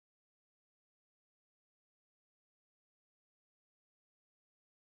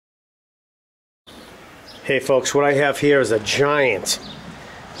Hey folks, what I have here is a giant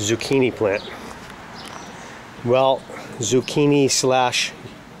zucchini plant. Well, zucchini slash,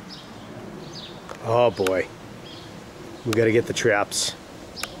 oh boy, we gotta get the traps.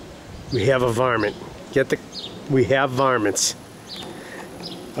 We have a varmint. We have varmints.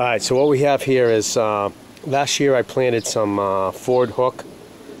 Alright, so what we have here is, last year I planted some fordhook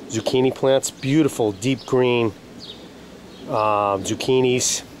zucchini plants, beautiful deep green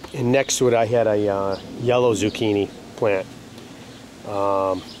zucchinis. And next to it I had a yellow zucchini plant.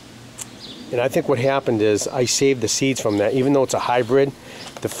 And I think what happened is I saved the seeds from that. Even though it's a hybrid,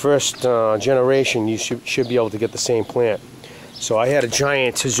 the first generation you should be able to get the same plant. So I had a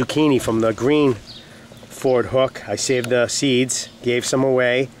giant zucchini from the green fordhook. I saved the seeds, gave some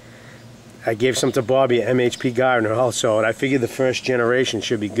away. I gave some to Bobby at MHP Gardener also, and I figured the first generation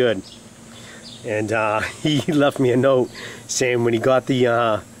should be good. And he left me a note saying when he got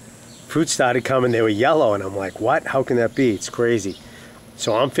the fruit started coming, they were yellow, and I'm like, what? How can that be? It's crazy.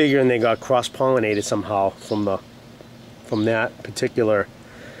 So I'm figuring they got cross-pollinated somehow from that particular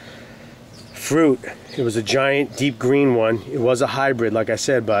fruit. It was a giant deep green one. It was a hybrid, like I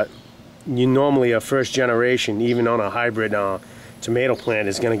said, but you normally a first generation, even on a hybrid tomato plant,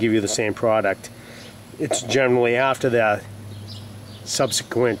 is going to give you the same product. It's generally after that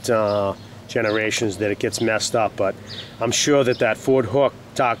subsequent generations that it gets messed up, but I'm sure that fordhook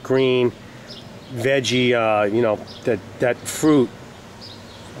dark green veggie, you know, that fruit,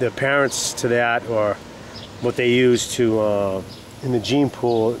 the parents to that, or what they use to in the gene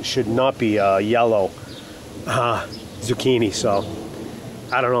pool, should not be yellow zucchini. So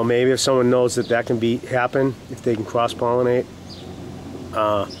I don't know, maybe if someone knows that can happen if they can cross-pollinate,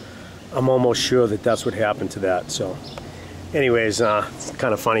 I'm almost sure that that's what happened to that. So anyways, it's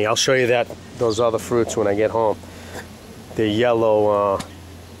kind of funny. I'll show you those other fruits when I get home. They're yellow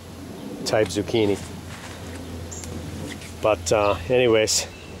type zucchini. But anyways,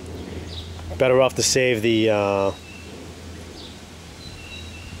 better off not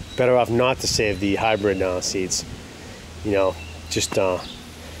to save the hybrid seeds. You know, just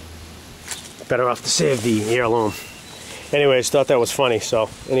better off to save the heirloom. Anyways, thought that was funny. So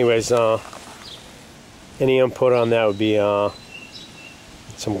anyways, any input on that would be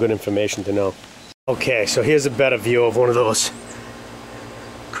some good information to know. Okay, so here's a better view of one of those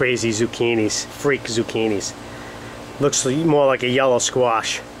crazy zucchinis, freak zucchinis. Looks more like a yellow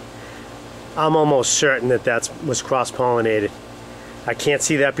squash. I'm almost certain that was cross-pollinated. I can't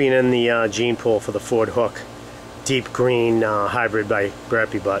see that being in the gene pool for the fordhook deep green hybrid by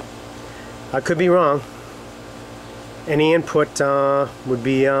Burpee, but I could be wrong. Any input would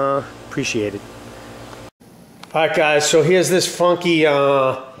be appreciated. Alright guys, so here's this funky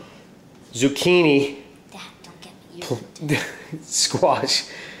zucchini squash.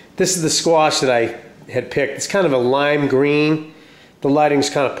 This is the squash that I had picked. It's kind of a lime green. The lighting's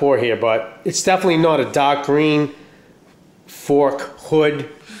kind of poor here, but it's definitely not a dark green fork hood.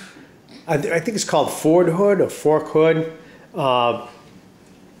 I think it's called fordhook or fork hood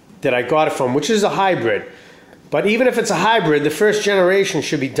that I got it from, which is a hybrid. But even if it's a hybrid, the first generation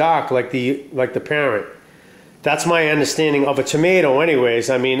should be dark like the parent. That's my understanding of a tomato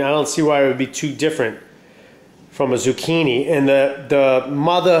anyways. I mean, I don't see why it would be too different from a zucchini. And the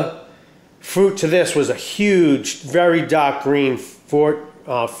mother fruit to this was a huge, very dark green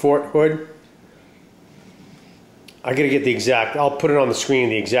fordhook. I gotta get the exact, I'll put it on the screen,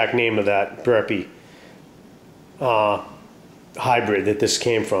 the exact name of that Burpee hybrid that this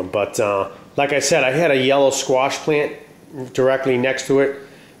came from. But like I said, I had a yellow squash plant directly next to it,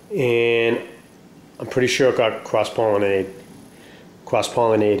 and I'm pretty sure it got cross-pollinated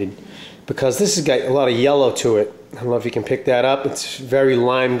because this has got a lot of yellow to it. I don't know if you can pick that up. It's very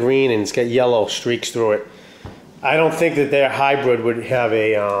lime green and it's got yellow streaks through it. I don't think that their hybrid would have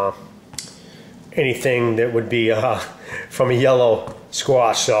a anything that would be from a yellow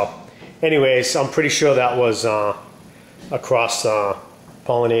squash. So anyways, I'm pretty sure that was a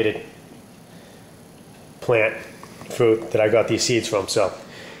cross-pollinated plant fruit that I got these seeds from. So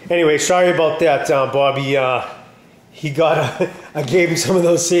anyway, sorry about that, Bobby. I gave him some of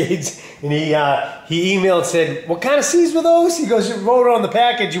those seeds, and he emailed and said, "What kind of seeds were those?" He goes, "It wrote on the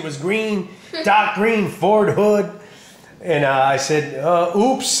package it was green, dark green fordhook." And I said,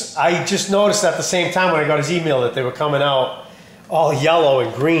 "Oops!" I just noticed at the same time when I got his email that they were coming out all yellow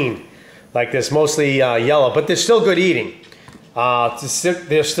and green, like this, mostly yellow, but they're still good eating.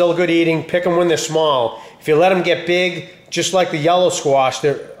 They're still good eating. Pick them when they're small. If you let them get big, just like the yellow squash,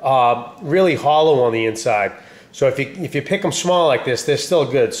 they're really hollow on the inside. So if you pick them small like this, they're still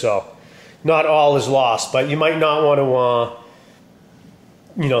good. So not all is lost, but you might not want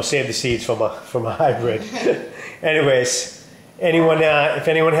you know, save the seeds from a hybrid. Anyways, if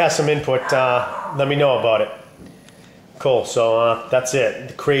anyone has some input, let me know about it. Cool. So that's it.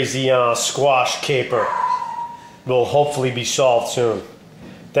 The crazy squash caper will hopefully be solved soon.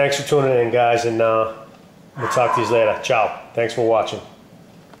 Thanks for tuning in, guys, and we'll talk to you later. Ciao. Thanks for watching.